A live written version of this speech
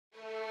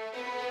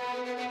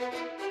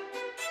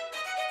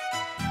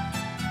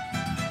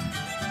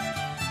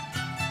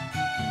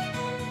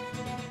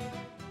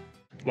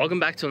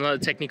Welcome back to another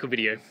technical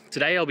video.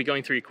 Today I'll be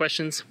going through your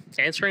questions,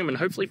 answering them, and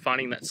hopefully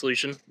finding that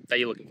solution that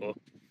you're looking for.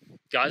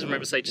 Guys,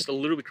 remember to stay just a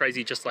little bit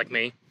crazy just like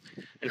me,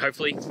 and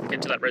hopefully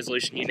get to that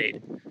resolution you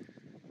need.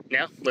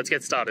 Now, let's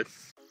get started.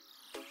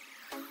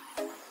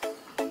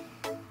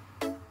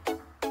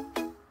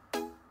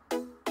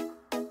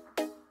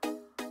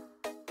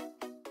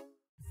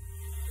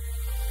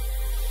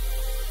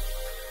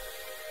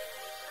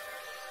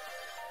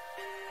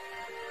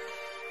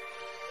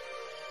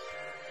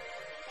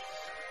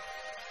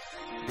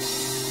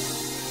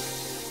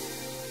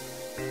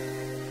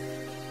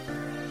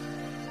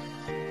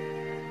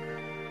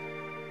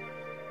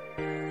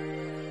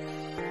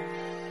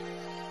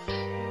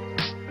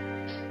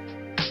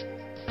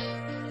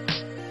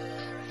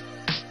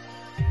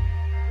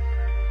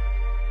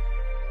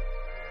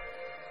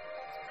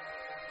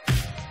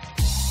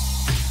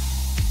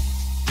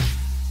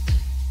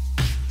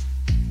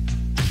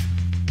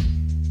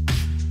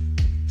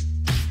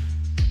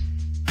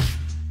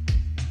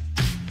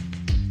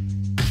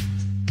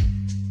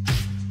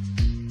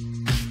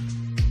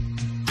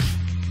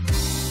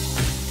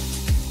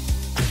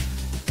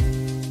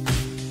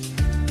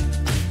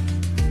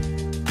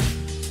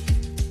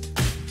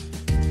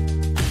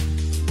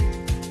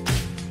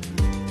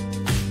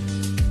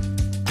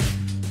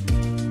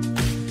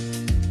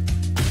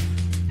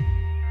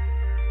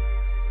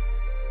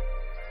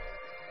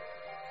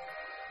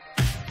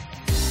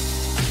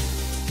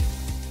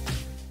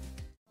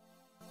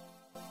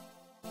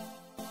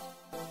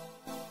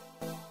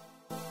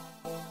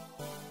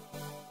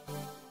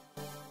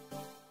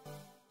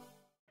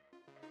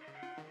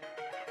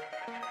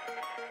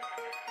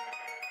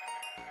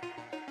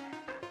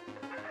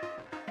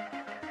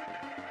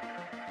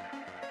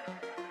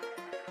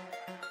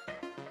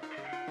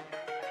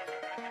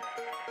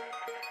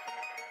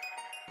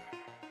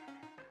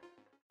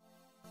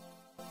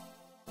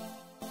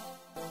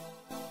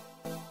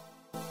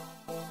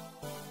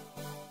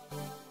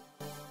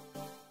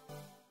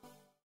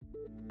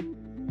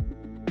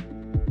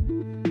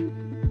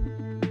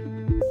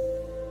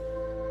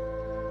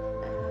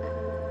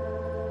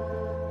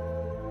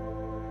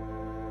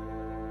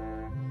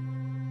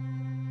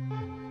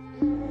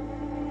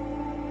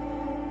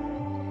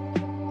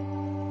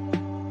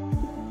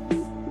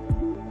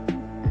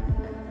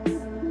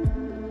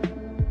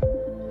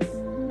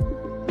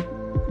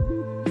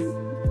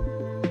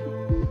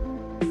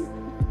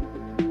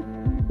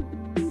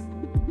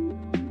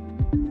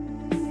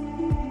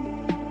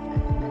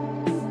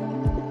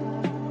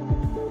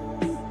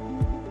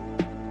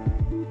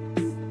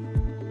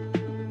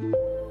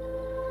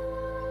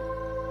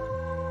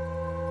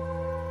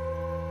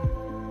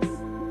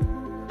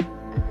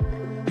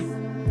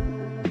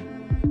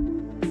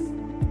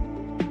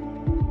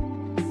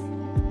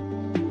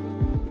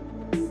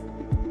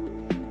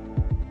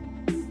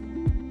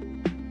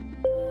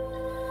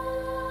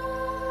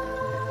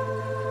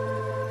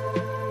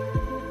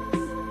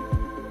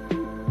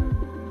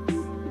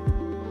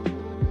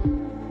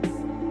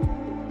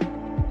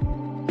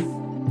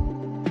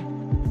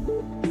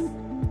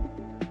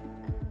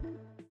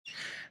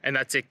 And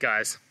that's it,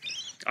 guys.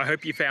 I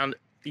hope you found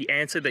the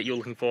answer that you're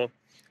looking for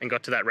and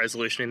got to that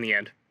resolution in the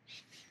end.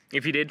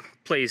 If you did,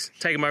 please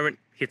take a moment,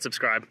 hit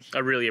subscribe. I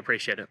really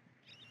appreciate it.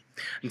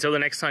 Until the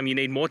next time you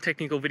need more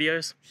technical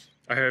videos,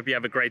 I hope you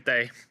have a great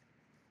day.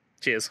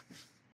 Cheers.